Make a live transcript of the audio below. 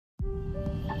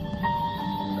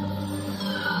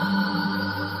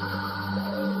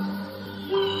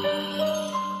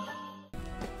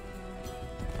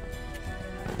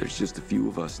There's just a few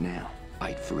of us now.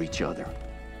 Fight for each other.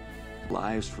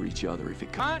 Lives for each other if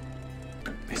it comes.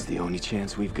 It's the only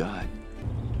chance we've got.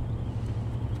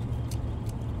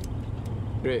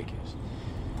 Rick is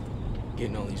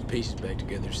getting all these pieces back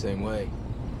together the same way.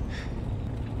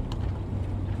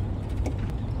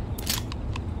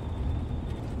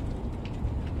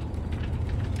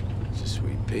 It's a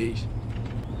sweet piece.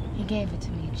 He gave it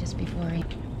to me just before he...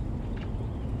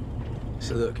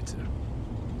 So look, it's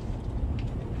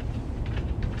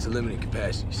a limited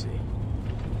capacity, you see.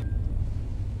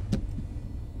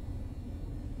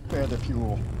 Prepare the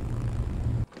fuel.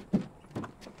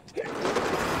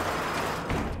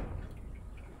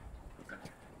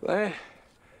 Lan?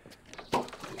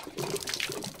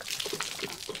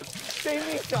 Save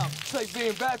me some. It's like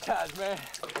being baptized, man.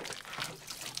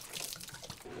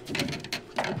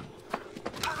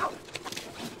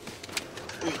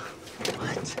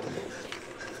 What?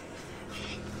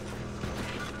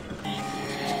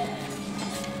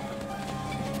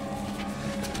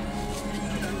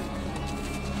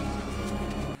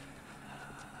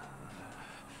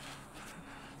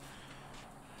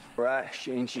 Right,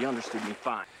 Shane, she understood me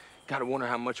fine. Gotta wonder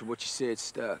how much of what you said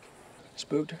stuck.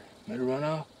 Spooked her? Made her run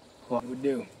off? What would we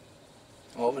do?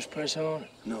 All of us press on?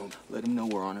 No, let him know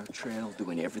we're on our trail,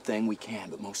 doing everything we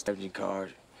can, but most... Empty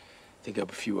cars. Think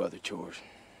up a few other chores.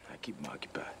 I keep them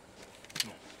occupied.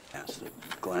 Yes,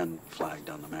 Glenn flagged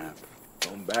on the map.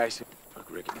 Going back, look,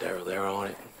 Rick and Daryl, they're on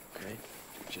it, okay?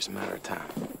 Just a matter of time.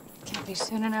 Can't be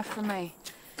soon enough for me.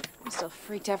 I'm still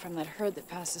freaked out from that herd that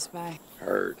passed us by.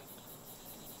 Herd?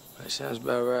 That sounds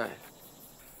about right.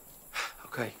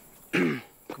 Okay. Come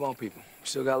on, people. We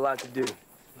still got a lot to do.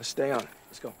 Let's stay on it.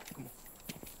 Let's go. Come on.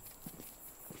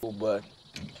 Cool, bud.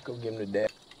 Go give him to Dale.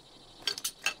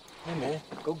 Hey, man.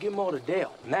 Go give him all to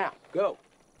Dale. Now. Go.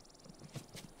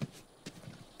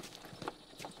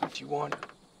 What you want?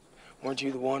 Weren't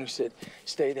you the one who said,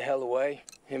 stay the hell away?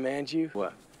 Him and you?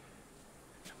 What?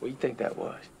 What do you think that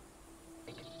was?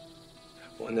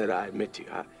 One that I admit to.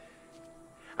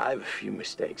 I have a few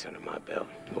mistakes under my belt,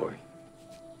 Lori.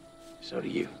 So do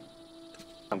you.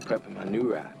 I'm prepping my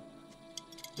new ride.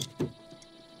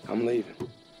 I'm leaving.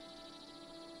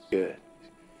 Good.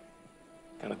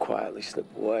 Gonna quietly slip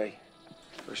away.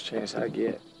 First chance I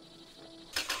get.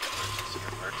 The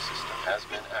alert system has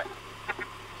been activated.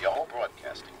 All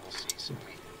broadcasting will cease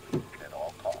immediately at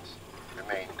all costs.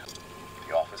 Remain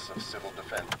the Office of Civil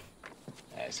Defense.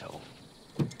 Asshole.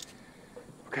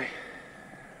 Okay.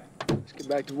 Let's get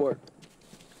back to work.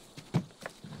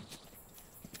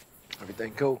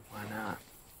 Everything cool? Why not?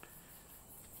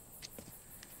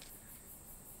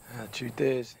 The truth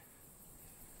is,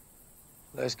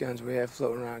 less guns we have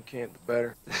floating around camp, the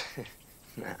better.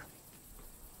 Nah.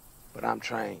 But I'm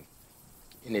trained.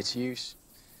 In its use,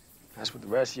 that's what the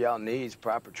rest of y'all need is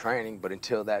proper training, but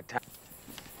until that time...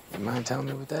 You mind telling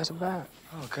me what that's about?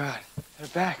 Oh, God. They're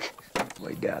back.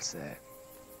 Wait, doubts that.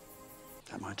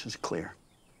 That much is clear.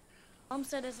 Mom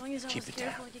said as long as I Keep was it down.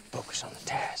 careful, I could... Focus on the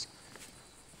task.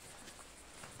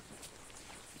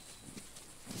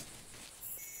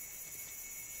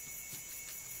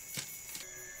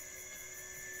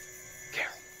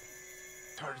 Carol.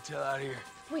 It's hard to tell out here.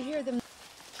 We hear them.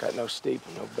 Got no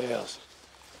steeple, no bells.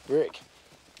 Rick.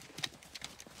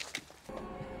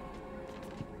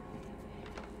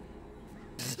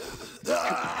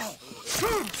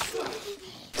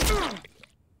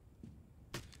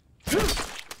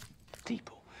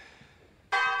 Steeple.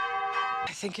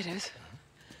 I think it is.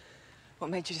 What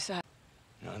made you decide?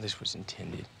 None of this was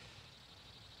intended.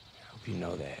 I hope you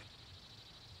know that.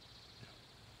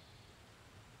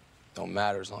 Don't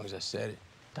matter as long as I said it.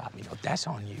 Stop me. No, that's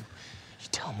on you. You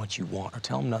tell him what you want or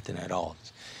tell him nothing at all.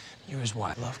 You're his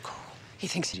wife. I love Carl. He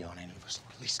thinks he's on any of us,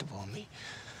 least of all me.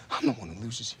 I'm the one who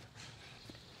loses here.